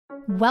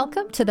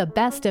Welcome to the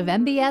Best of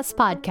MBS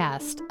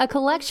podcast, a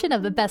collection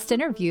of the best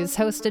interviews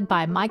hosted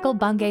by Michael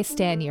Bungay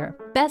Stanier,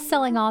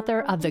 best-selling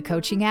author of The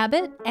Coaching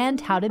Habit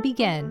and How to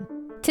Begin.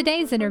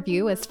 Today's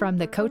interview is from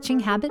the Coaching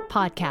Habit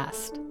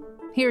podcast.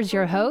 Here's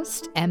your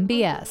host,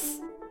 MBS.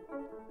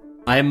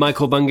 I am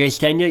Michael Bungay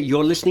Stanier.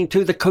 You're listening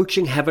to the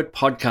Coaching Habit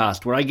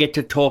podcast, where I get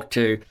to talk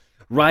to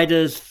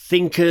writers,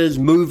 thinkers,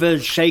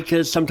 movers,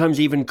 shakers, sometimes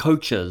even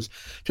coaches,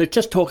 to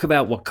just talk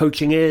about what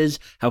coaching is,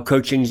 how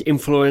coaching's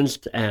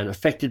influenced and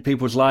affected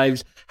people's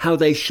lives, how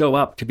they show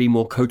up to be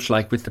more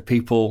coach-like with the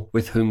people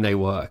with whom they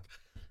work.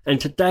 And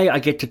today I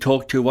get to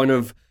talk to one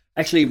of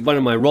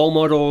my role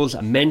models,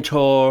 a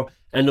mentor,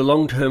 and a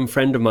long-term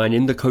friend of mine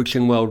in the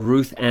coaching world,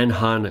 Ruth Ann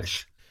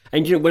Harnisch.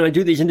 And when I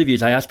do these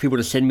interviews, I ask people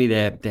to send me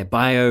their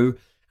bio,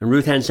 and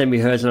Ruth Ann sent me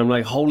hers, and I'm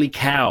like, holy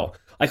cow.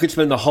 I could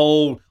spend the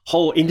whole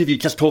interview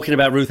just talking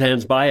about Ruth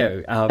Ann's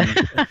bio.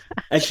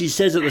 As she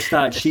says at the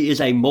start, she is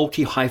a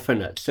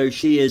multi-hyphenate. So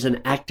she is an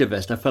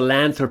activist, a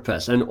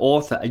philanthropist, an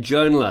author, a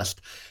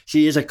journalist.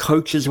 She is a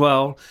coach as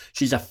well.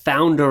 She's a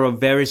founder of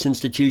various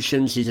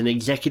institutions. She's an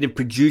executive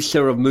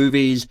producer of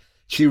movies.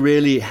 She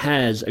really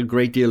has a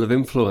great deal of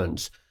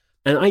influence.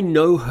 And I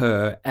know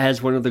her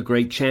as one of the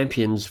great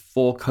champions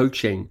for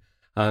coaching.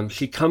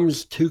 She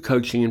comes to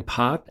coaching in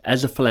part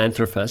as a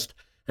philanthropist,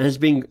 and has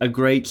been a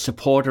great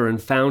supporter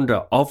and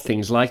founder of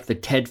things like the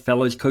TED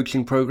Fellows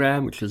Coaching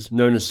Program, which is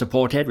known as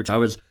Support Ed, which I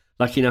was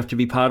lucky enough to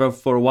be part of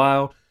for a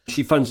while.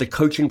 She funds the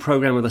coaching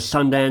program of the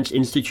Sundance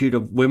Institute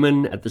of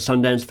Women at the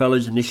Sundance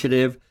Fellows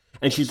Initiative,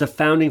 and she's the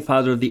founding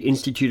father of the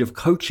Institute of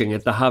Coaching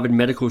at the Harvard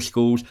Medical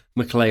School's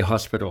McLeay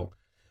Hospital.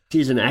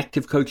 She's an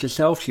active coach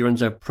herself. She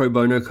runs a pro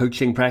bono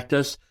coaching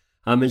practice,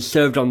 and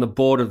served on the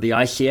board of the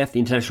ICF, the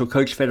International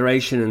Coach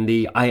Federation, and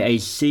the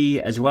IAC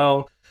as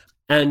well.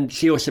 And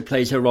she also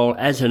plays her role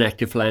as an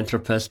active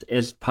philanthropist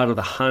as part of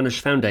the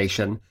Harnisch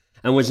Foundation,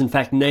 and was in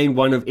fact named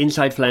one of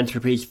Inside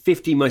Philanthropy's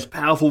 50 most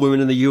powerful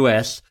women in the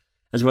US,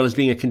 as well as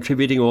being a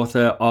contributing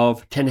author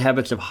of 10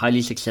 Habits of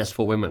Highly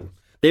Successful Women.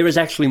 There is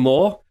actually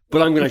more,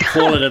 but I'm going to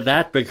call it at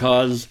that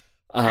because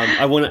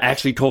I want to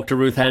actually talk to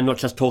Ruth Ann, not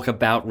just talk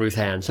about Ruth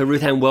Ann. So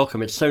Ruth Ann,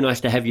 welcome. It's so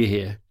nice to have you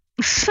here.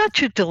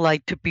 Such a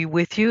delight to be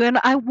with you. And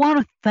I want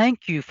to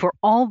thank you for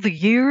all the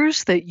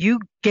years that you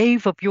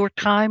gave of your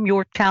time,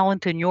 your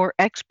talent, and your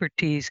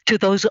expertise to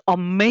those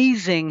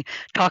amazing,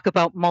 talk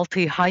about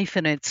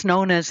multi-hyphenates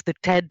known as the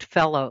TED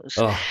Fellows.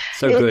 Oh,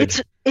 so good.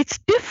 It's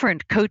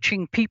different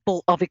coaching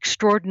people of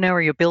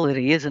extraordinary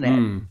ability, isn't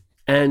it?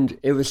 And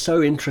it was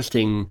so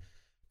interesting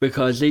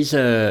because these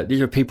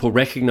are people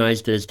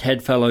recognized as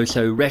TED Fellows,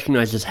 so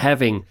recognized as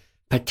having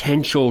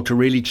potential to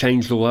really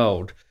change the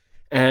world.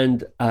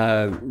 And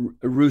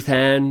Ruth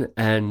Ann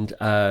and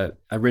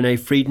Renee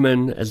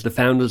Friedman, as the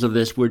founders of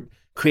this, would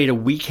create a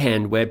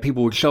weekend where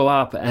people would show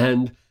up,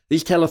 and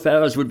these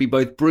telefellows would be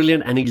both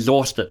brilliant and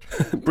exhausted.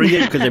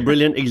 Brilliant because they're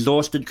brilliant,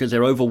 exhausted because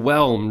they're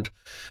overwhelmed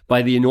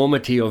by the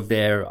enormity of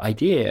their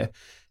idea.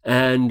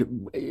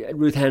 And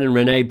Ruth Ann and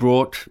Renee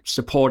brought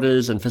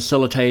supporters and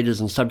facilitators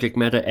and subject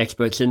matter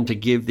experts in to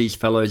give these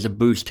fellows a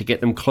boost to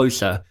get them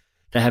closer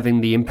to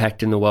having the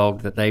impact in the world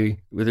that they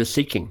were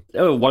seeking.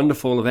 They were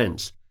wonderful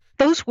events.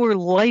 Those were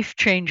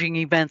life-changing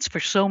events for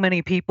so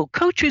many people,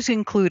 coaches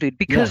included,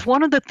 because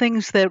one of the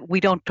things that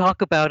we don't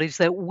talk about is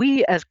that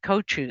we as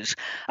coaches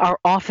are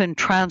often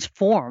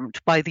transformed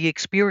by the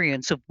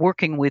experience of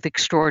working with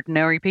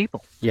extraordinary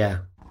people. Yeah,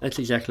 that's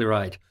exactly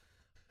right.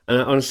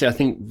 And honestly, I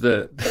think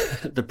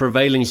the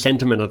prevailing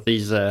sentiment of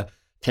these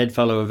TED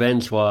Fellow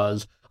events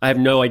was, I have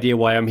no idea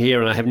why I'm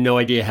here and I have no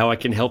idea how I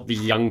can help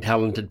these young,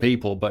 talented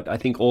people. But I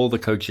think all the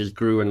coaches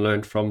grew and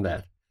learned from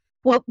that.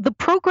 Well, the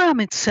program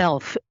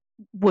itself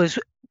was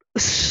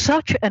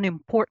such an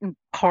important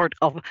part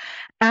of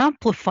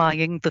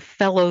amplifying the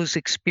fellows'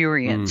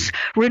 experience.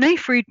 Renee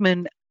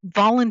Friedman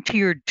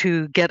volunteered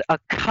to get a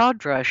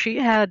cadre. She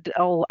had,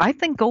 I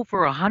think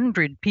over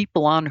 100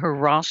 people on her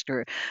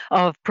roster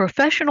of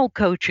professional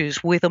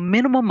coaches with a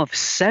minimum of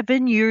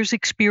 7 years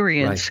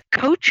experience,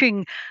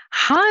 coaching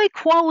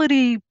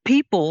high-quality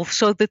people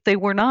so that they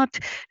were not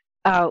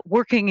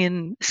working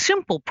in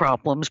simple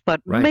problems,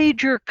 but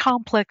major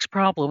complex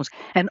problems.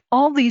 And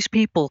all these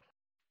people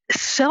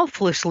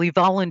selflessly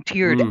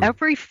volunteered.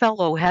 Every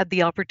fellow had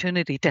the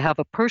opportunity to have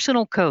a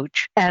personal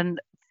coach, and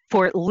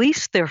for at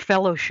least their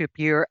fellowship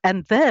year,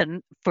 and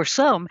then for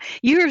some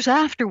years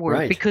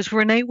afterward, because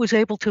Renee was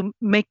able to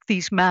make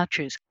these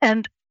matches.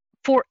 And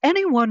for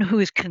anyone who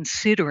is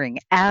considering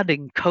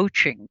adding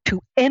coaching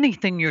to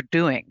anything you're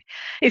doing,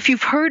 if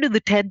you've heard of the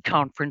TED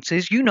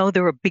conferences, you know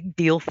they're a big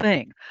deal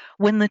thing.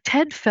 When the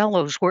TED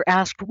Fellows were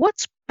asked,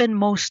 what's been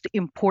most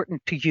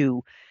important to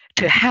you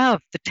to have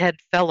the TED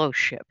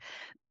Fellowship?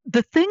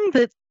 The thing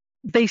that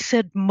they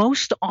said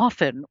most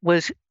often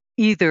was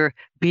either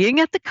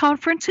being at the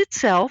conference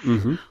itself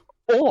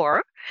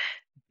or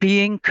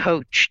being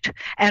coached.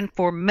 And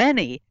for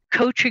many,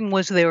 coaching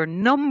was their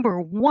number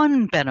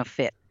one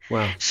benefit.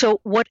 Wow. So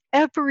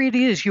whatever it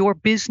is your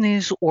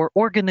business or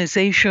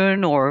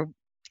organization or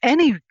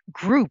any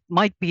group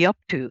might be up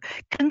to,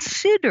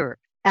 consider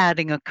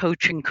adding a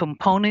coaching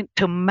component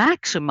to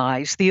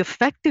maximize the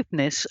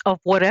effectiveness of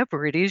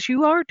whatever it is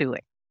you are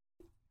doing.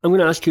 I'm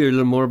going to ask you a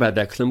little more about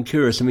that because I'm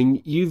curious. I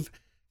mean, you've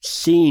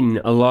seen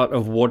a lot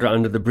of water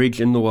under the bridge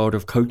in the world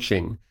of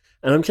coaching.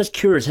 And I'm just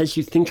curious, as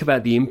you think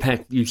about the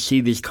impact you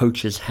see these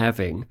coaches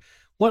having,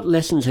 what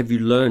lessons have you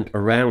learned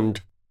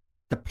around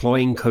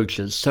deploying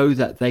coaches so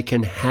that they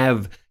can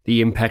have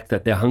the impact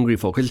that they're hungry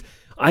for? Because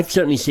I've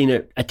certainly seen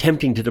it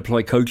attempting to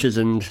deploy coaches,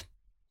 and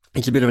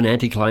it's a bit of an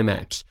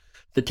anticlimax.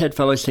 The TED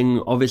Fellows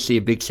thing, obviously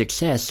a big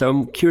success. So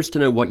I'm curious to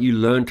know what you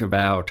learned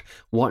about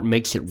what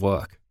makes it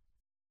work.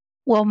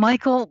 Well,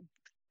 Michael,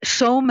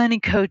 so many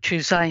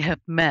coaches I have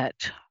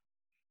met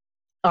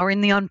are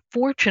in the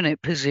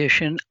unfortunate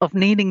position of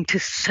needing to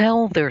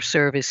sell their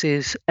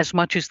services as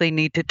much as they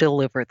need to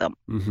deliver them.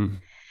 Mm-hmm.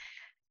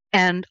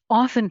 And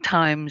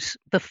oftentimes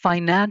the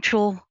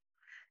financial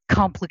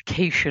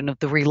complication of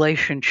the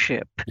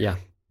relationship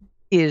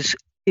is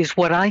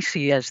what I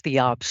see as the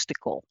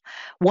obstacle.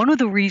 One of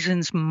the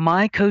reasons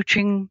my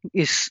coaching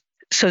is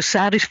so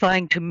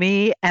satisfying to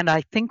me, and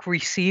I think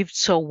received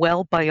so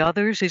well by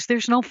others, is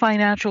there's no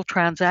financial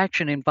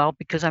transaction involved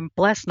because I'm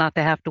blessed not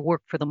to have to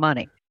work for the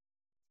money.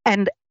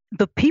 And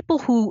the people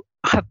who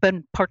have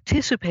been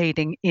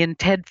participating in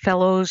TED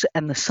Fellows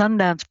and the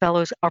Sundance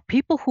Fellows are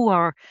people who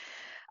are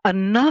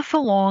enough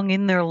along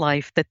in their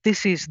life that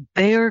this is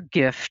their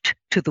gift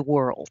to the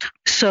world.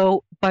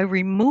 So by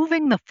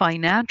removing the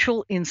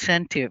financial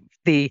incentive,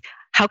 the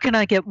how can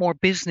I get more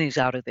business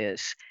out of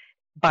this,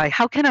 by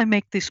how can I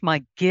make this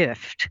my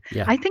gift,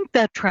 I think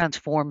that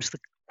transforms the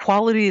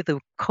quality of the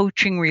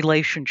coaching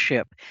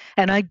relationship.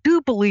 And I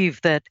do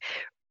believe that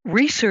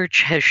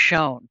research has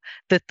shown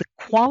that the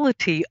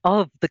quality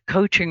of the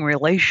coaching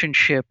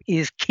relationship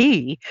is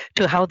key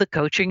to how the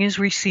coaching is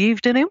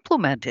received and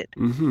implemented.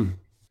 Mm-hmm.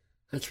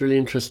 That's really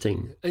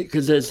interesting,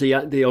 because there's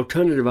the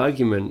alternative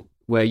argument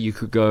where you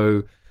could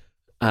go,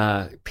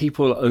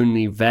 people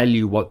only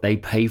value what they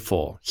pay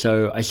for.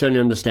 So I certainly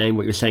understand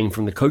what you're saying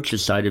from the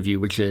coach's side of you,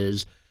 which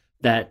is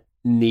that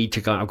need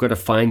to go, I've got to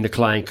find the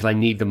client because I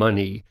need the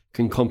money,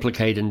 can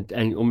complicate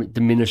and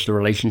diminish the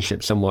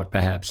relationship somewhat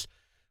perhaps.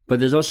 But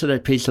there's also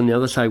that piece on the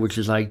other side, which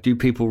is like, do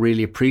people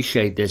really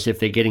appreciate this if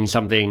they're getting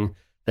something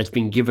that's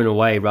been given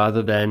away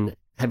rather than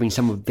having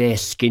some of their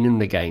skin in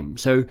the game?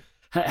 So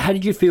how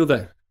did you feel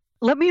that?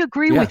 Let me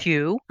agree with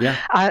you.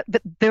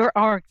 There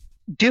are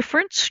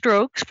different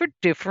strokes for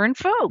different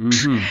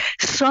folks. Mm-hmm.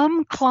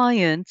 Some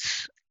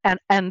clients,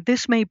 and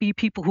this may be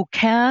people who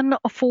can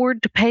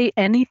afford to pay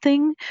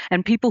anything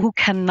and people who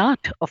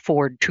cannot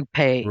afford to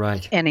pay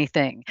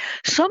anything.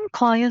 Some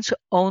clients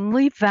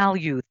only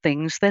value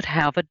things that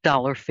have a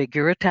dollar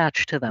figure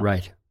attached to them.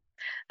 Right.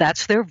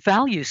 That's their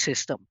value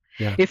system.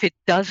 Yeah. If it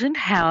doesn't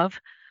have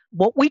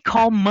what we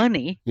call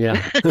money,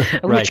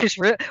 which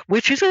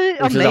is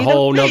a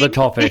whole nother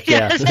topic.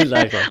 Yes. Yeah,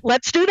 exactly.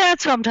 Let's do that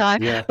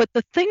sometime. Yeah. But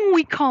the thing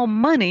we call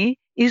money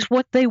is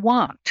what they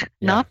want,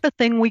 not the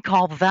thing we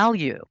call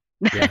value.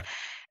 Yeah.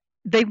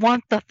 They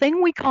want the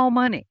thing we call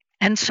money.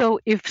 And so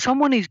if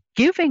someone is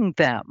giving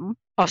them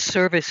a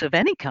service of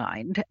any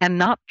kind and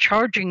not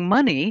charging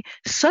money,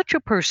 such a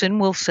person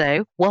will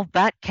say, well,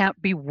 that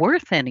can't be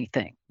worth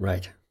anything.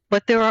 Right.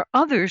 But there are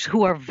others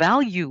who are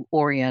value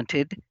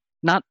oriented,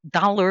 not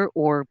dollar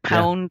or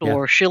pound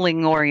or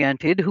shilling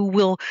oriented, who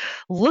will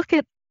look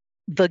at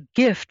the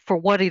gift for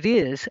what it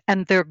is,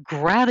 and their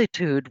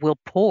gratitude will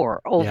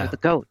pour over the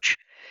coach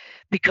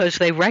because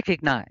they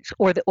recognize,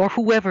 or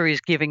whoever is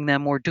giving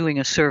them or doing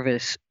a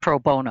service pro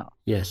bono.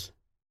 Yes.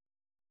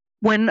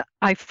 When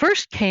I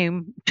first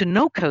came to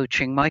know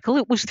coaching, Michael,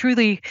 it was through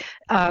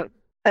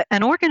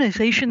an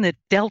organization that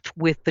dealt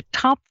with the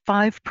top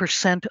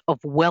 5% of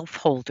wealth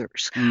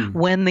holders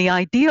when the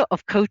idea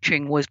of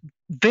coaching was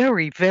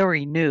very,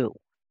 very new,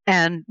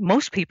 and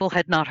most people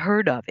had not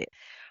heard of it.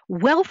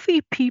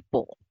 Wealthy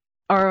people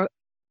are,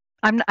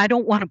 I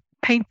don't want to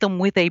paint them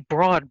with a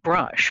broad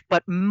brush,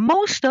 but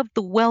most of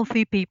the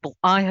wealthy people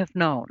I have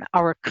known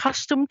are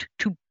accustomed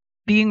to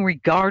being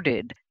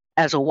regarded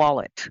as a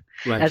wallet,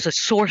 as a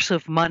source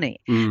of money.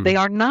 They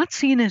are not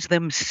seen as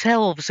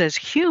themselves as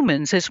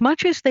humans as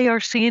much as they are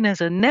seen as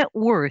a net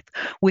worth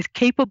with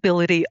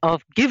capability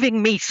of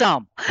giving me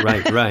some.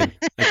 Right. I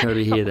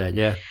totally hear that,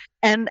 yeah.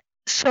 And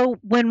so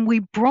when we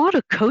brought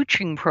a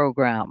coaching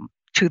program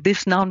to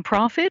this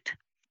nonprofit,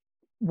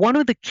 one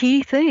of the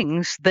key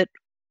things that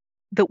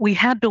we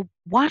had to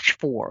watch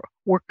for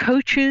were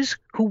coaches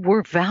who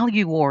were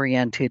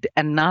value-oriented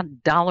and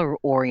not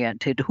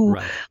dollar-oriented, who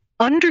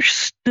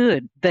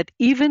understood that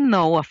even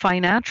though a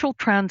financial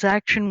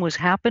transaction was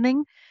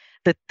happening,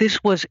 that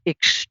this was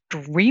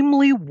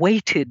extremely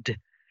weighted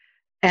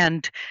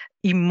and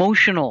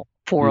emotional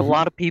for a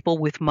lot of people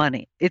with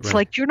money. It's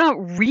like, you're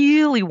not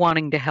really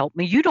wanting to help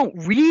me. You don't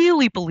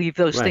really believe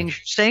those things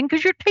you're saying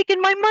because you're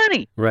taking my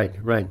money.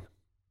 Right.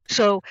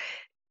 So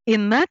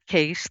in that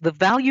case, the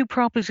value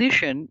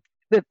proposition,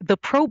 the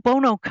pro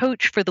bono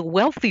coach for the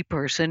wealthy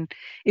person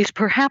is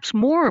perhaps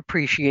more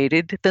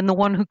appreciated than the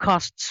one who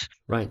costs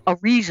a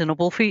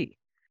reasonable fee.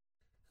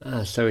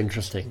 So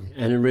interesting.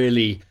 And it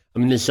really, I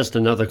mean, there's just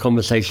another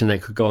conversation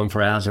that could go on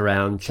for hours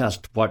around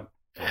just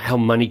how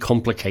money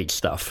complicates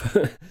stuff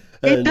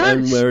and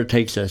where it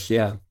takes us.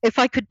 Yeah. If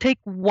I could take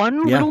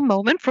one little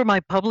moment for my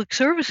public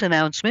service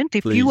announcement,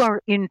 if you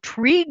are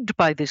intrigued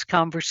by this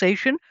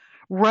conversation,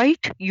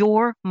 write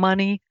your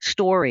money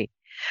story.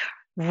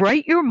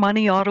 Write your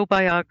money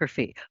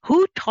autobiography.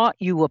 Who taught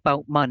you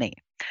about money?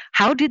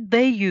 How did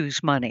they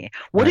use money?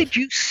 What did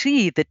you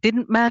see that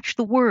didn't match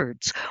the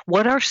words?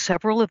 What are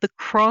several of the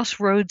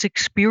crossroads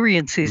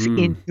experiences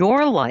in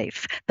your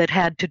life that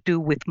had to do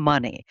with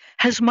money?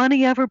 Has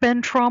money ever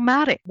been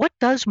traumatic? What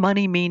does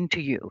money mean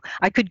to you?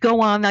 I could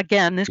go on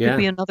again. This could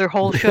be another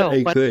whole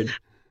show.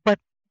 But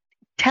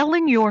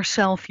telling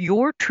yourself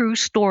your true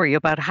story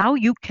about how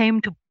you came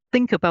to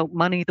think about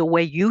money the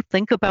way you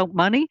think about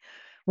money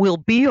will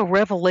be a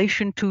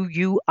revelation to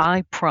you,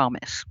 I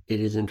promise. It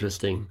is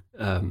interesting.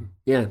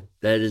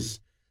 That's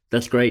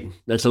great.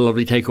 That's a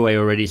lovely takeaway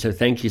already. So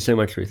thank you so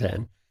much, Ruth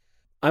Ann.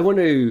 I want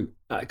to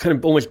kind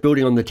of almost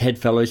building on the TED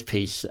Fellows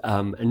piece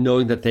and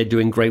knowing that they're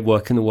doing great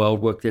work in the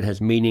world, work that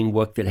has meaning,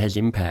 work that has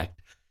impact.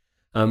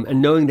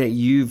 And knowing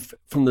that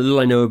from the little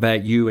I know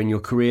about you and your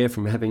career,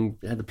 from having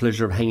had the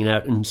pleasure of hanging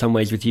out in some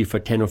ways with you for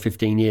 10 or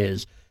 15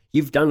 years,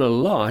 you've done a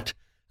lot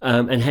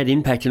and had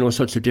impact in all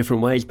sorts of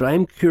different ways. But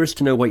I'm curious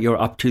to know what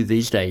you're up to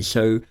these days.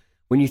 So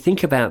when you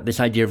think about this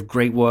idea of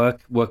great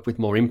work with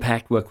more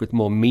impact, work with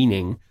more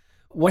meaning,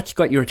 what's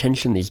got your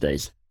attention these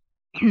days?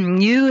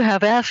 You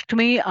have asked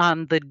me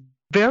on the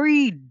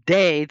very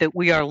day that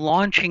we are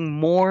launching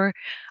more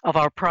of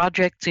our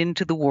projects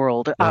into the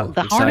world.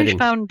 The Harnisch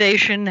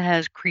Foundation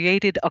has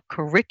created a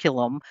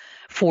curriculum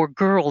for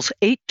girls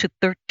 8 to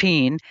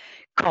 13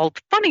 called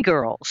Funny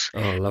Girls. Oh,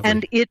 lovely.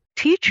 And it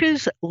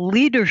teaches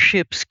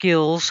leadership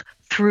skills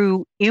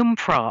through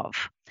improv.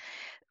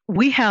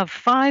 We have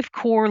 5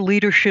 core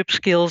leadership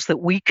skills that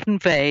we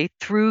convey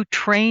through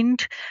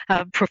trained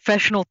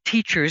professional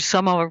teachers.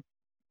 Some are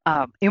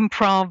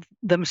improv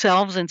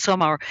themselves, and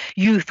some are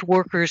youth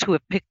workers who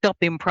have picked up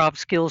improv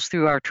skills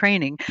through our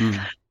training.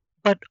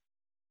 But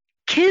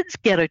kids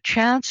get a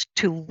chance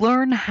to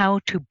learn how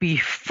to be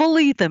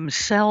fully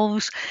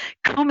themselves,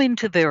 come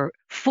into their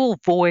full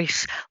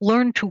voice,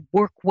 learn to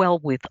work well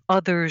with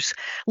others,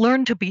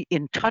 learn to be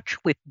in touch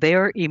with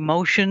their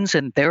emotions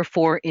and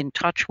therefore in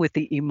touch with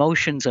the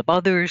emotions of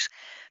others.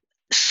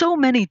 So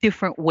many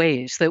different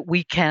ways that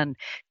we can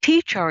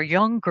teach our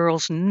young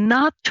girls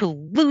not to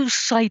lose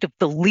sight of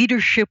the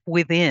leadership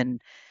within,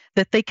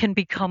 that they can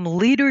become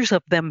leaders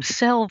of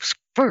themselves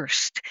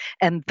first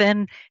and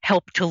then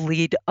help to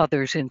lead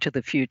others into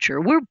the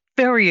future. We're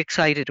very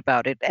excited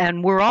about it,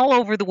 and we're all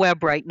over the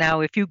web right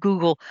now. If you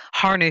Google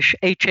Harnisch,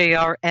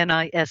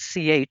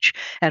 Harnisch,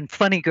 and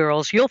Funny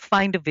Girls, you'll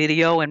find a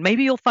video, and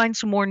maybe you'll find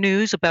some more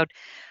news about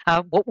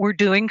what we're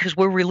doing, because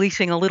we're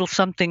releasing a little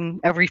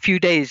something every few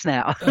days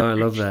now. Oh, I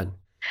love that.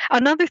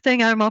 Another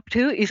thing I'm up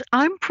to is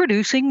I'm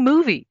producing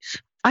movies.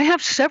 I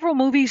have several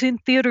movies in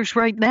theaters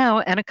right now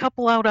and a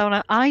couple out on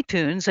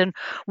iTunes. And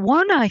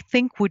one I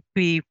think would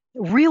be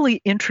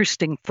really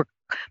interesting for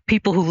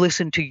people who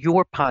listen to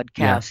your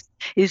podcast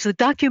is the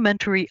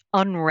documentary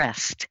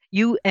Unrest,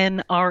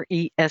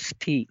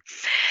 Unrest.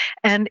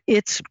 And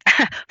it's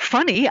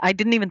funny, I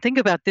didn't even think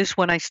about this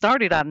when I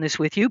started on this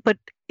with you, but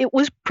it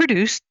was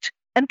produced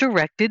and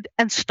directed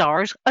and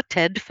stars a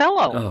TED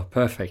Fellow. Oh,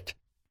 perfect.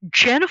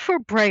 Jennifer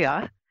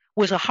Brea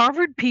was a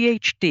Harvard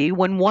PhD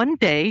when one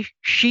day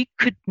she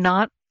could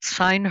not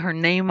sign her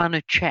name on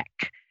a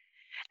check.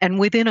 And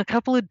within a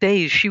couple of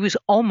days, she was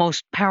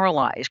almost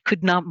paralyzed,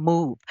 could not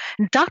move.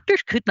 And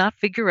doctors could not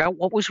figure out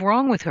what was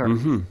wrong with her.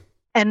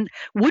 And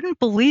wouldn't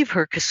believe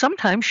her, because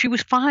sometimes she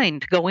was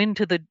fine to go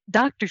into the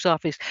doctor's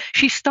office.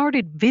 She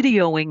started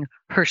videoing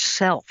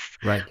herself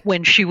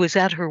when she was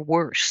at her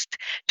worst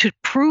to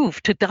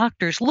prove to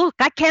doctors, look,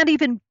 I can't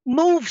even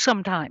move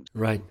sometimes.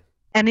 Right.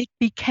 And it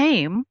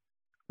became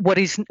what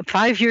is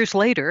 5 years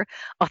later,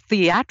 a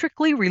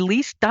theatrically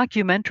released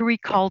documentary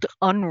called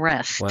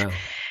Unrest. Wow.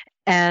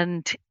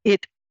 And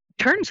it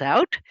turns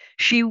out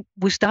she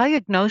was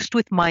diagnosed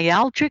with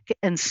myalgic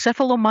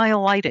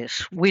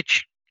encephalomyelitis,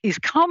 which is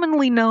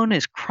commonly known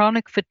as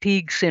chronic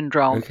fatigue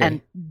syndrome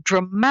and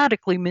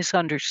dramatically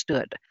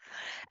misunderstood.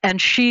 And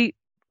she,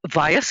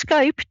 via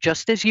Skype,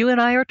 just as you and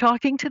I are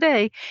talking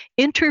today,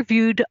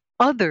 interviewed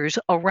others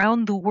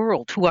around the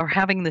world who are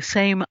having the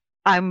same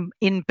I'm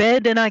in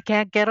bed and I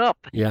can't get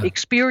up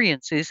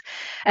experiences,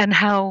 and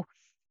how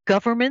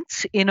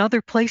governments in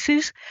other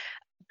places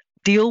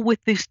deal with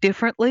this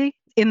differently.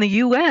 In the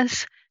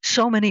U.S.,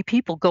 so many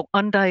people go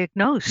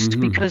undiagnosed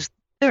because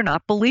they're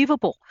not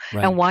believable.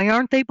 And why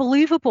aren't they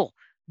believable?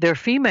 They're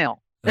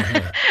female.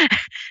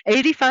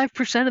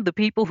 85% of the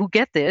people who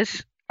get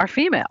this are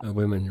female.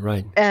 Women,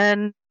 right.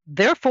 And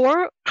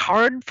therefore,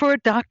 hard for a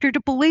doctor to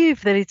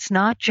believe that it's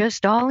not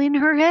just all in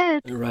her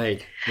head.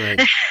 Right.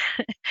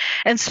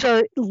 And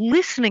so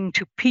listening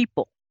to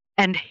people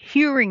and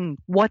hearing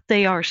what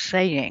they are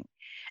saying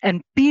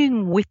and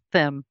being with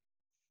them,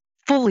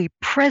 fully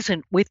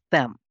present with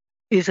them,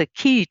 is a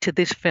key to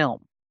this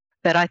film.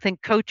 that I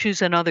think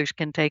coaches and others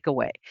can take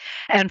away.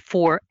 And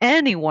for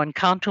anyone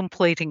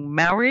contemplating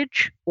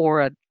marriage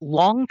or a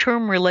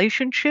long-term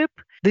relationship,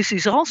 this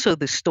is also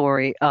the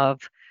story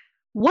of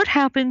what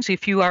happens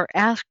if you are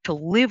asked to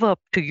live up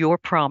to your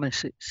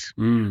promises?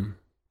 Mm.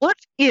 What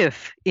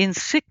if in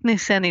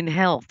sickness and in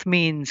health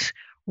means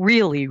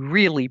really,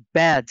 really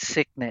bad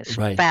sickness,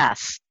 Right.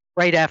 fast,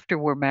 right after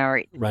we're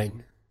married? Right.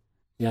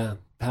 Yeah.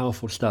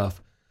 Powerful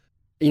stuff.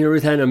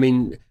 Ruth Ann, I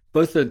mean,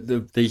 both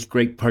of these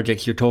great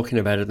projects you're talking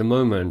about at the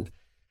moment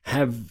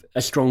have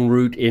a strong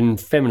root in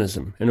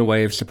feminism and a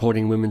way of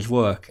supporting women's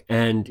work.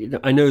 And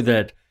I know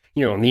that,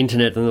 on the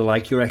internet and the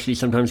like, you're actually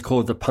sometimes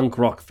called the punk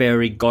rock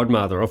fairy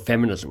godmother of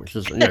feminism, which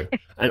is,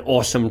 an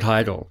awesome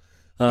title.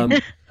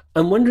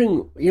 I'm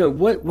wondering,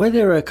 was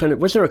there a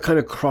kind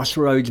of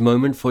crossroads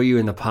moment for you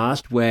in the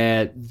past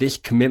where this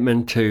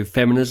commitment to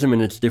feminism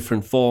in its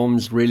different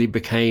forms really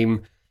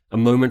became a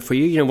moment for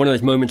you? One of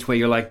those moments where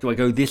you're like, do I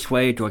go this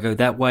way? Do I go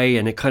that way?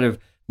 And it kind of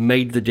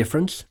made the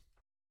difference?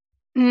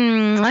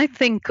 I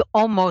think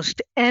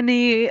almost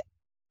any,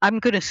 I'm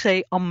going to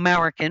say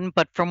American,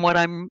 but from what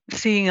I'm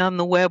seeing on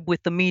the web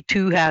with the Me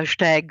Too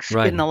hashtags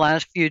Right. in the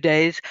last few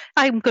days,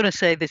 I'm going to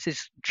say this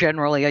is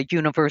generally a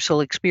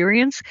universal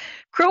experience.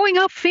 Growing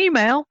up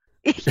female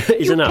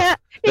is enough.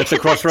 That's a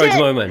crossroads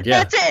moment.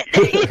 Yeah. That's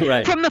it.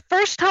 Right. From the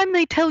first time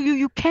they tell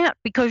you can't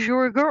because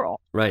you're a girl.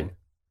 Right.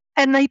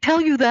 And they tell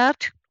you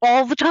that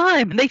all the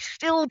time. They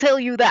still tell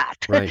you that.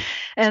 Right.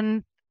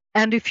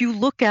 And if you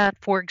look at,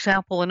 for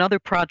example, another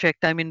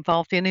project I'm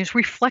involved in is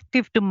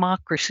reflective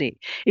democracy.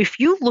 If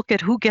you look at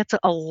who gets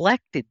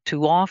elected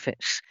to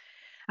office,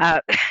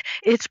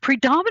 it's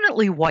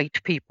predominantly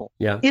white people.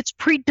 Yeah. It's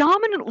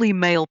predominantly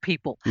male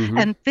people. Mm-hmm.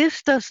 And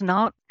this does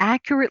not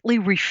accurately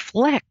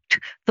reflect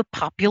the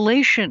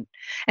population.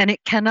 And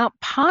it cannot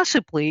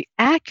possibly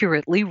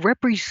accurately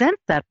represent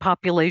that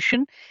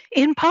population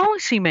in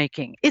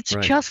policymaking. It's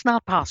Right. just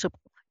not possible.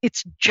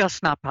 It's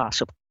just not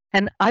possible.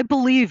 And I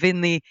believe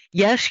in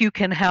yes, you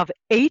can have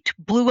 8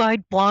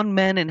 blue-eyed blonde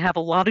men and have a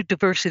lot of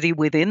diversity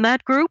within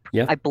that group.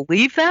 Yeah. I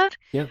believe that.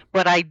 Yeah.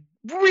 But I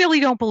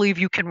really don't believe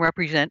you can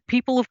represent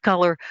people of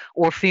color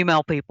or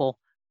female people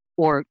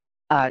or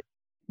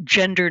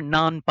gender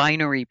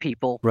non-binary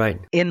people Right.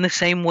 in the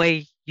same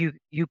way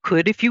you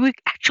could if you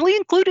actually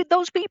included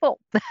those people.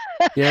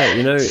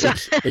 Yeah, So-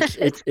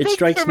 it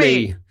strikes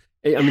me.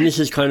 I mean, this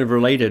is kind of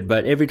related,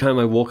 but every time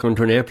I walk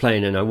onto an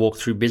airplane and I walk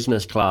through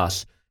business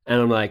class, and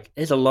I'm like,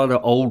 there's a lot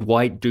of old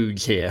white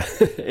dudes here.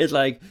 It's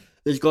like,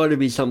 there's got to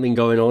be something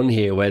going on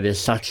here where there's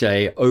such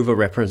a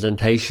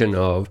overrepresentation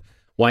of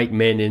white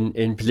men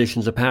in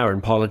positions of power in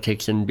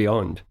politics and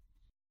beyond.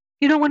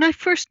 When I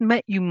first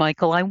met you,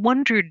 Michael, I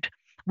wondered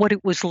what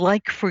it was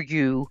like for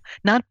you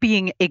not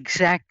being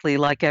exactly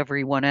like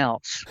everyone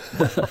else.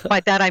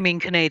 By that, I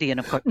mean Canadian,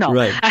 of course. No.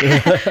 Right.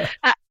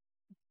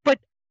 But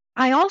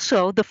I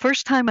also, the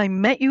first time I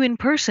met you in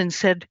person,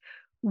 said,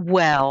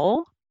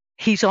 well,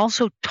 he's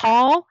also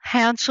tall,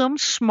 handsome,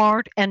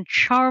 smart, and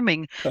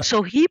charming.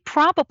 So he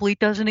probably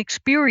doesn't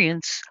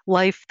experience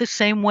life the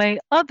same way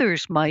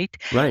others might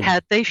Right.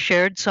 had they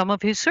shared some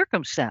of his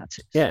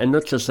circumstances. Yeah, and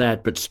not just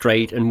that, but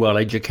straight and well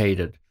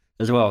educated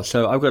as well.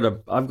 So I've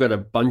got a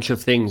bunch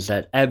of things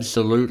that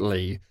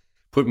absolutely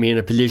put me in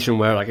a position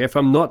where, like, if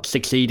I'm not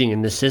succeeding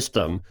in the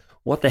system,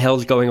 what the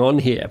hell's going on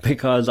here?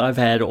 Because I've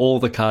had all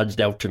the cards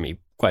dealt to me,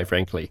 quite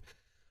frankly.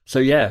 So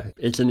yeah,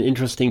 it's an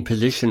interesting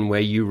position where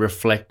you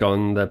reflect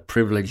on the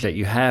privilege that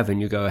you have and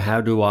you go,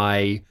 how do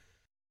I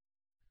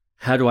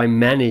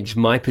manage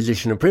my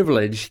position of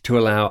privilege to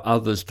allow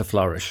others to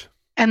flourish?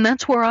 And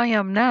that's where I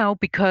am now,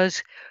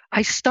 because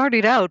I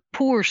started out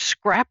poor,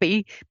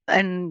 scrappy,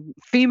 and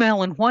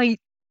female and white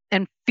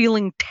and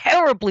feeling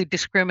terribly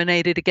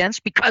discriminated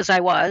against because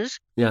I was.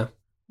 Yeah.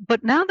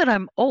 But now that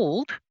I'm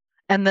old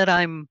and that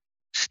I'm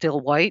still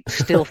white,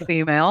 still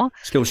female,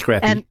 Still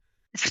scrappy. and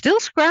still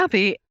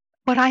scrappy,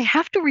 but I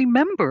have to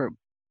remember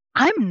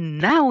I'm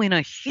now in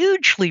a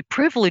hugely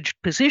privileged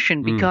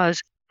position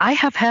because I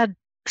have had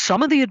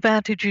some of the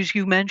advantages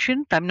you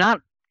mentioned. I'm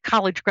not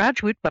college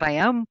graduate, but I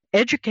am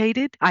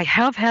educated. I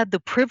have had the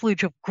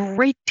privilege of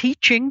great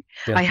teaching.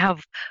 Yeah.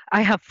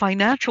 I have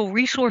financial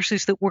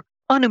resources that were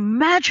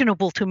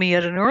unimaginable to me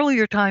at an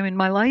earlier time in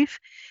my life.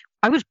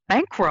 I was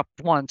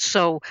bankrupt once,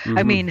 so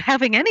I mean,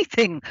 having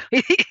anything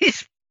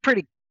is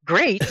pretty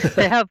great.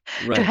 To have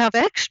Right. to have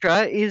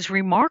extra is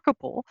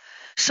remarkable.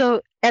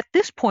 So at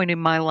this point in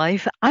my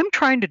life, I'm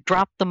trying to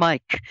drop the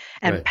mic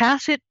and Right.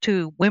 pass it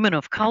to women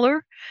of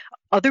color,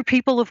 other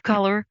people of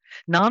color,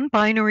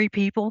 non-binary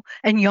people,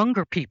 and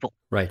younger people,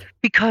 Right.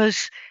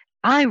 because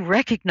I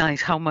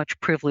recognize how much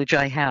privilege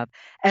I have.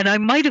 And I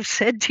might have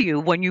said to you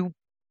when you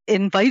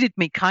invited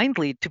me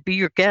kindly to be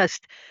your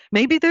guest,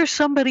 maybe there's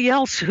somebody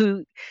else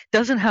who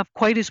doesn't have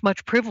quite as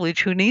much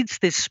privilege who needs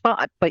this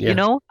spot. But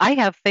Yeah. I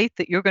have faith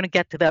that you're going to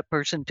get to that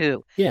person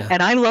too. Yeah.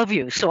 And I love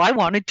you, so I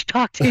wanted to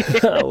talk to you.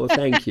 Well,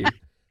 thank you.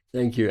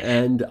 Thank you.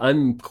 And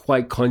I'm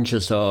quite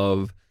conscious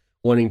of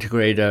wanting to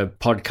create a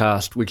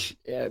podcast, which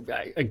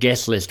a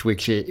guest list,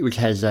 which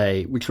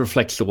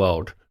reflects the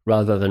world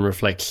rather than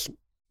reflects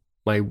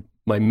my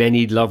my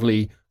many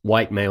lovely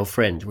white male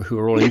friends who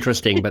are all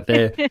interesting, but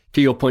they're,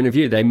 to your point of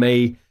view,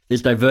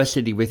 there's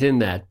diversity within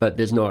that, but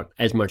there's not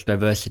as much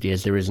diversity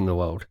as there is in the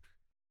world.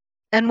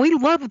 And we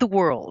love the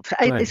world.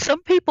 Right.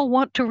 Some people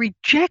want to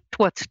reject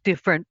what's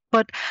different,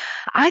 but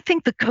I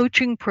think the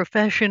coaching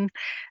profession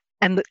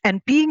and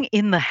being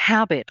in the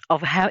habit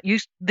of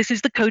this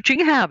is the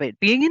coaching habit,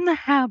 being in the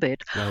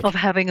habit Right. of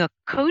having a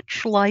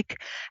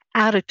coach-like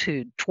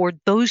attitude toward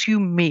those you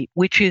meet,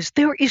 which is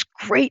there is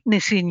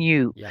greatness in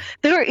you. Yeah.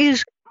 There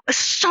is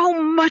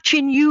so much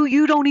in you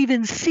you don't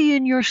even see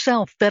in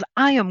yourself that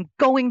I am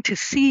going to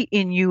see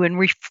in you and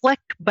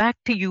reflect back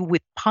to you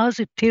with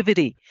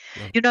positivity.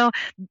 Yeah.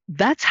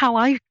 That's how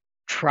I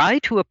try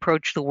to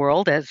approach the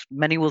world. As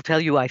many will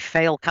tell you, I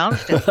fail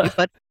constantly,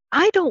 but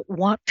I don't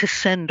want to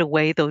send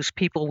away those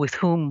people with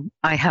whom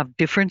I have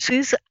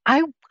differences.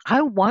 I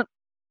want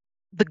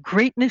the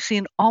greatness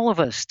in all of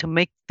us to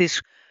make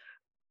this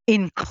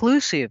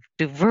inclusive,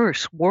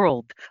 diverse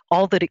world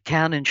all that it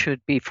can and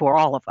should be for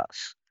all of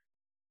us.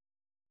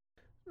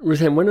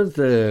 Ruth Ann, one of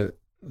the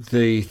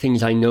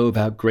things I know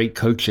about great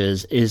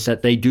coaches is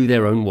that they do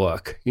their own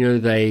work.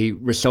 They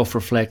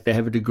self-reflect, they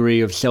have a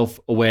degree of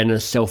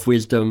self-awareness,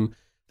 self-wisdom.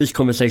 This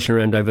conversation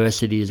around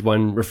diversity is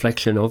one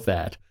reflection of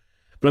that.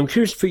 But I'm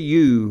curious for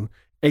you,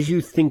 as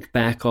you think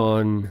back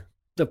on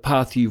the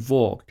path you've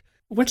walked,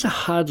 what's a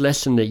hard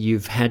lesson that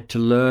you've had to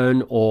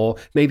learn, or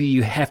maybe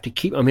you have to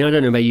keep? I mean, I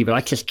don't know about you, but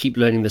I just keep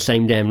learning the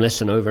same damn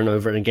lesson over and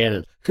over and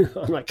again.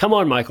 I'm like, come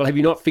on, Michael, have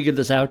you not figured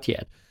this out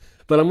yet?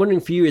 But I'm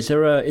wondering for you, is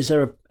there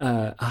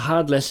a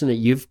hard lesson that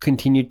you've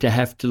continued to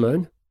have to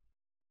learn?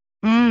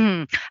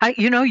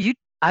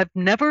 I've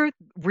never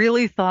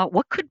really thought,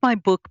 what could my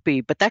book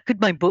be? But that could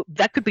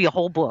be a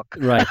whole book.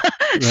 Right.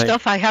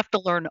 Stuff I have to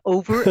learn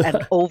over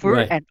and over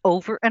Right. and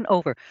over and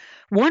over.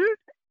 One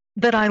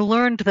that I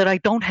learned that I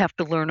don't have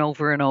to learn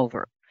over and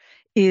over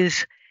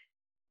is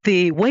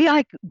the way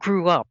I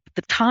grew up,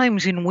 the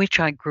times in which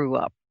I grew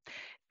up,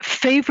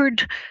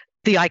 favored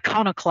the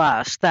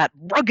iconoclast, that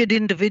rugged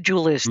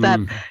individualist, that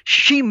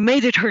she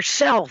made it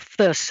herself,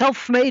 the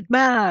self-made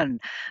man,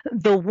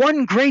 the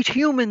one great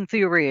human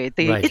theory,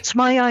 Right. it's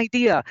my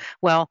idea.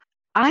 Well,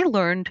 I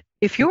learned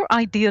if your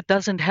idea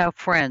doesn't have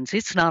friends,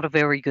 it's not a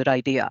very good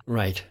idea.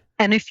 Right.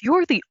 And if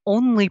you're the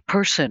only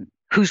person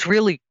who's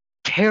really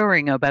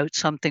caring about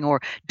something or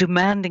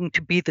demanding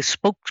to be the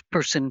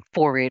spokesperson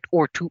for it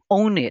or to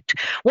own it,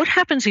 what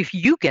happens if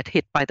you get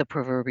hit by the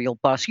proverbial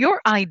bus?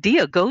 Your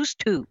idea goes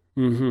too.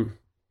 Mm-hmm.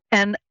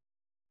 And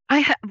I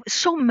have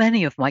so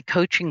many of my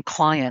coaching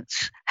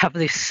clients have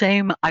this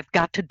same I've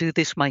got to do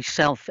this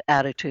myself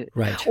attitude.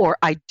 Right. Or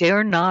I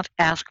dare not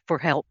ask for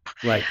help.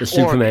 Right. The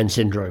Superman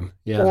syndrome.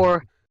 Yeah.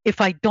 Or if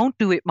I don't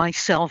do it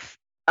myself,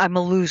 I'm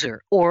a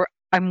loser, or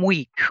I'm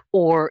weak,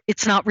 or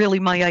it's not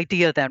really my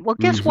idea then. Well,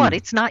 guess what?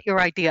 It's not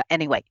your idea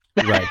anyway.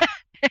 Right.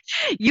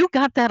 You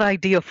got that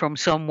idea from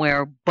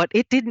somewhere, but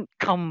it didn't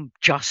come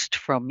just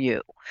from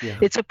you. Yeah.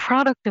 It's a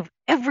product of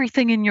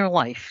everything in your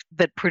life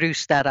that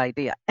produced that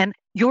idea. And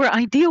your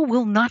idea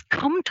will not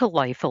come to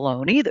life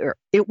alone either.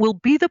 It will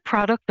be the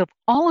product of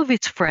all of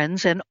its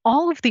friends and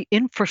all of the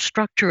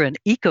infrastructure and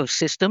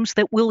ecosystems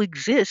that will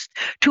exist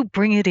to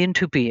bring it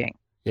into being.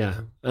 Yeah,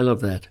 I love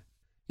that.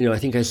 I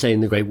think I say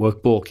in the Great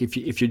Workbook,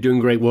 if you're doing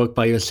great work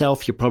by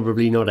yourself, you're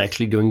probably not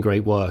actually doing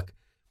great work.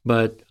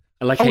 But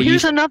I like how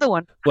here's another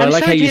one. Well, I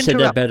like how you said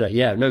that better.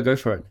 Yeah, no, go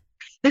for it.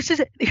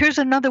 Here's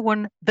another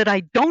one that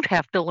I don't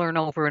have to learn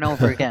over and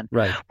over again.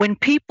 Right. When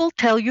people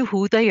tell you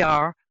who they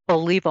are,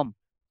 believe them.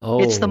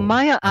 Oh, it's the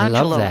Maya Angelou.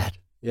 I love that.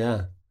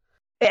 Yeah.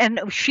 And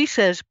she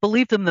says,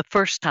 believe them the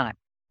first time.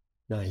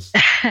 Nice.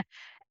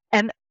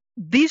 And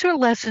these are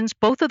lessons,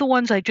 both of the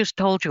ones I just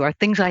told you are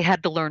things I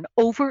had to learn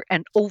over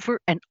and over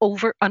and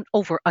over and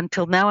over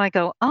until now I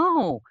go,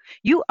 oh,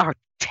 you are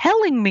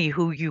telling me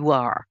who you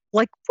are.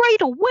 Like right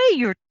away,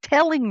 you're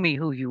telling me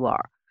who you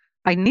are.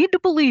 I need to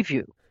believe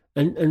you.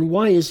 And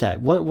why is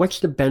that? What's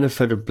the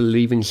benefit of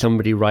believing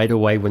somebody right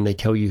away when they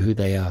tell you who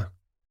they are?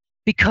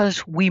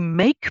 Because we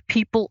make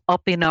people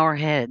up in our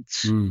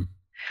heads.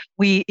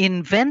 We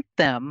invent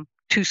them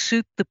to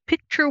suit the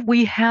picture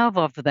we have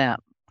of them.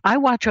 I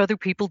watch other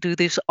people do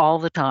this all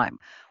the time.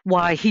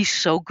 Why, he's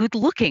so good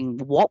looking.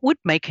 What would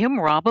make him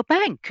rob a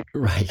bank?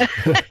 Right.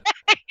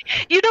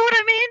 You know what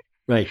I mean?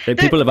 Right.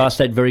 People have asked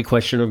that very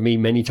question of me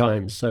many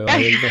times. So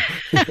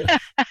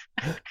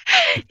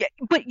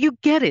But you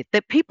get it,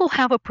 that people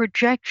have a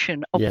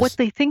projection of what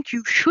they think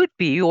you should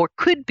be or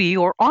could be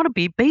or ought to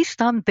be based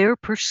on their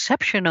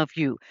perception of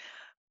you.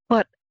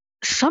 But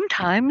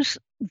sometimes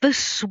the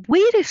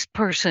sweetest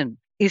person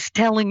is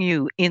telling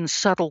you in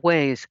subtle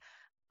ways,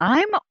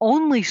 I'm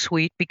only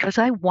sweet because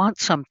I want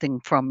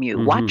something from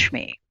you. Watch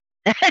me.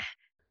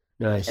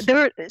 Nice.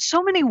 There are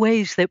so many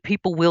ways that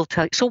people will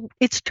tell you. So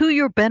it's to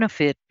your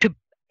benefit to,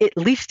 at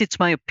least it's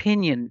my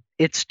opinion,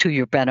 it's to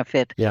your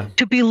benefit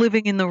to be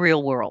living in the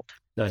real world.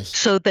 Nice.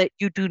 So that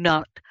you do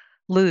not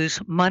lose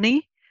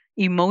money,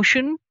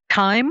 emotion,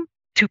 time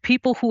to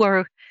people who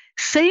are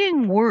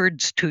saying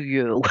words to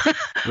you,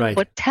 Right.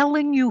 but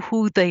telling you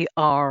who they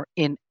are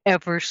in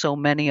ever so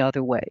many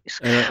other ways.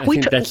 I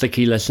think that's the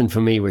key lesson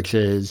for me, which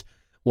is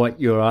what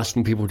you're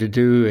asking people to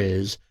do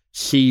is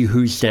see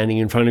who's standing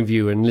in front of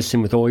you and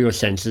listen with all your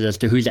senses as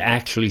to who's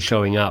actually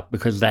showing up,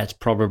 because that's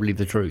probably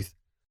the truth.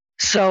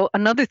 So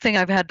another thing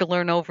I've had to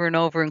learn over and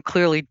over, and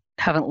clearly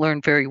haven't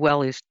learned very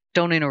well, is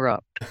don't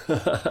interrupt.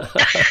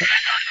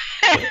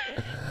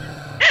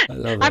 I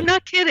love it. I'm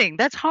not kidding.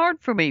 That's hard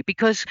for me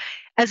because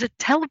as a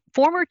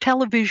former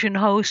television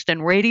host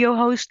and radio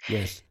host,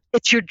 Yes.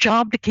 it's your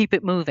job to keep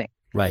it moving.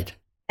 Right.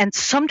 And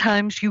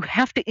sometimes you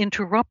have to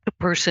interrupt a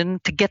person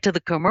to get to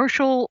the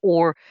commercial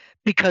or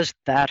because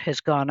that has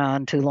gone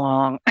on too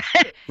long.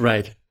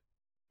 Right.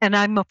 And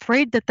I'm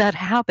afraid that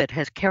habit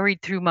has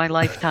carried through my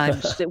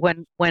lifetimes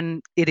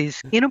when it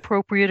is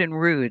inappropriate and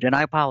rude, and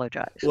I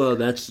apologize.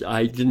 Well,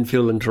 I didn't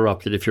feel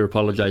interrupted if you're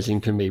apologizing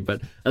to me,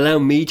 but allow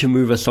me to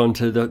move us on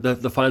to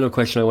the final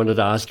question I wanted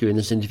to ask you in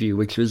this interview,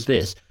 which was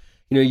this.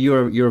 You know,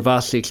 you're a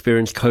vastly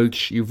experienced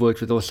coach. You've worked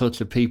with all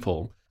sorts of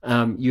people.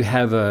 You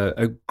have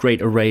a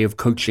great array of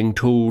coaching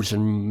tools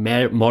and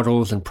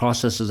models and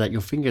processes at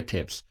your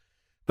fingertips.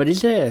 But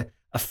is there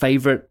a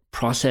favorite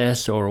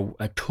process or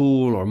a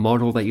tool or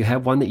model that you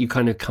have, one that you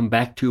kind of come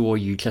back to, or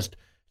you just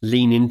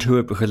lean into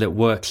it because it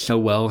works so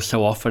well,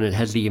 so often it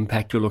has the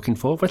impact you're looking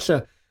for? What's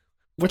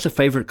a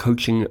favorite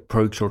coaching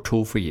approach or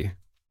tool for you?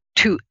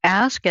 To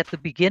ask at the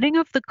beginning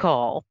of the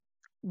call,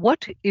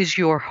 what is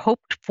your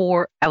hoped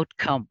for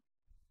outcome?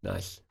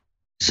 Nice.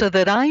 So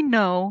that I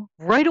know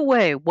right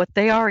away what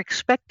they are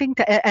expecting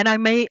to, and I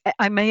may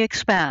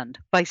expand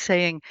by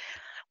saying,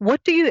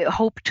 what do you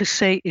hope to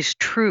say is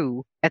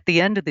true at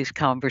the end of this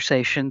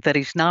conversation that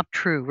is not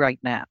true right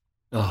now?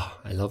 Oh,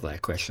 I love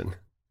that question.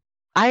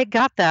 I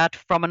got that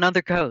from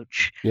another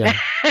coach. Yeah.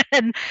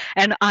 and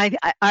I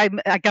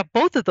got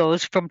both of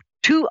those from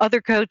two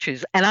other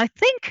coaches. And I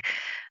think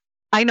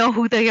I know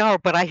who they are,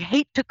 but I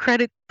hate to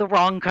credit the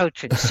wrong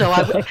coaches. So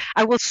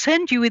I will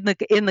send you in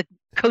the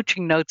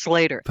coaching notes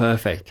later.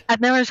 Perfect.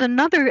 And there's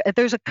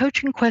a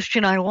coaching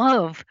question I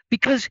love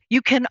because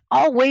you can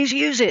always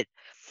use it,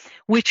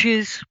 which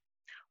is,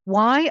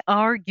 why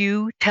are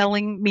you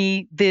telling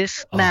me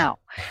this now?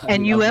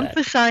 And you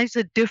emphasize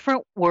a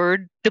different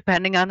word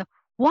depending on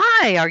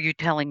why are you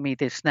telling me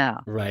this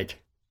now? Right.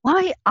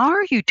 Why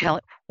are you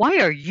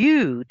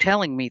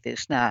telling me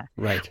this now?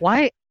 Right.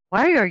 Why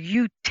are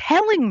you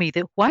telling me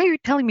that? Why are you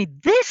telling me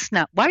this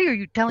now? Why are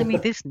you telling me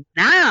this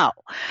now?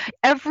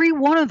 Every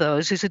one of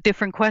those is a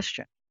different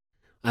question.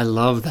 I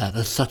love that.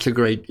 That's such a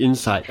great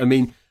insight. I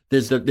mean,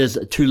 there's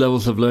two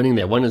levels of learning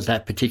there. One is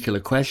that particular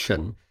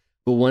question,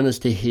 but one is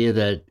to hear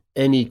that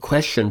any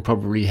question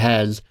probably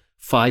has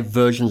 5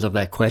 versions of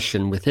that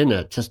question within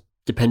it, just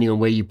depending on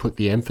where you put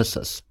the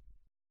emphasis.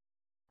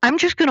 I'm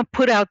just going to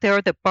put out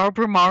there that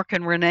Barbara Mark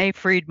and Renee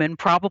Friedman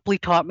probably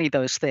taught me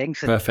those things.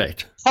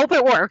 Perfect. Hope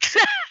it works.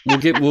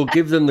 We'll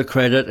give them the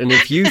credit. And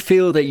if you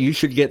feel that you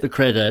should get the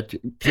credit,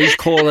 please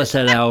call us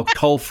at our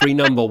toll-free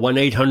number,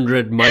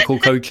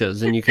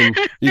 1-800-MICHAEL-COACHES, and you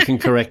can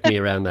correct me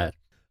around that.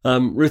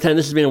 Ruth Ann,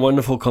 this has been a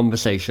wonderful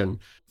conversation.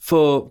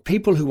 For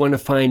people who want to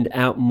find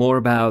out more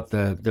about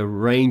the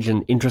range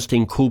and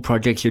interesting, cool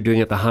projects you're doing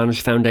at the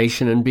Harnisch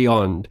Foundation and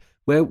beyond,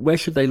 where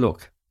should they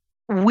look?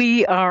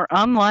 We are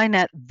online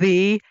at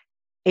the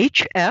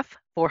HF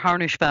for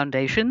Harnisch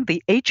Foundation,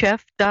 the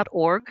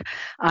hf.org.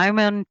 I'm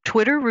on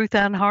Twitter, Ruth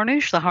Ann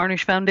Harnisch. The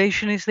Harnisch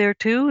Foundation is there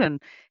too,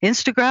 and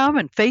Instagram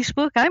and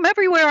Facebook. I'm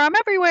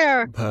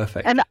everywhere.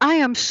 Perfect. And I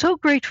am so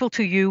grateful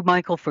to you,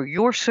 Michael, for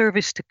your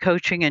service to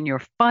coaching and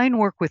your fine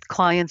work with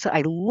clients.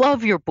 I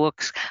love your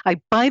books. I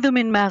buy them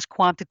in mass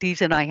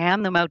quantities and I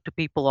hand them out to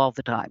people all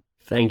the time.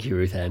 Thank you,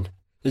 Ruth Ann.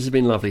 This has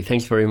been lovely.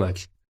 Thanks very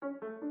much.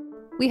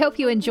 We hope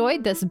you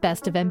enjoyed this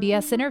Best of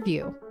MBS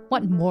interview.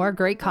 Want more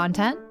great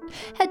content?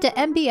 Head to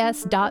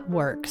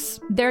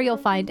mbs.works. There you'll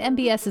find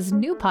MBS's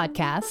new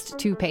podcast,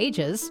 2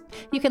 Pages.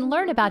 You can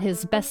learn about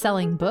his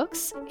best-selling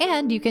books,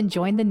 and you can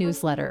join the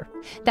newsletter.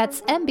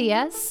 That's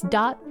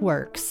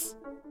mbs.works.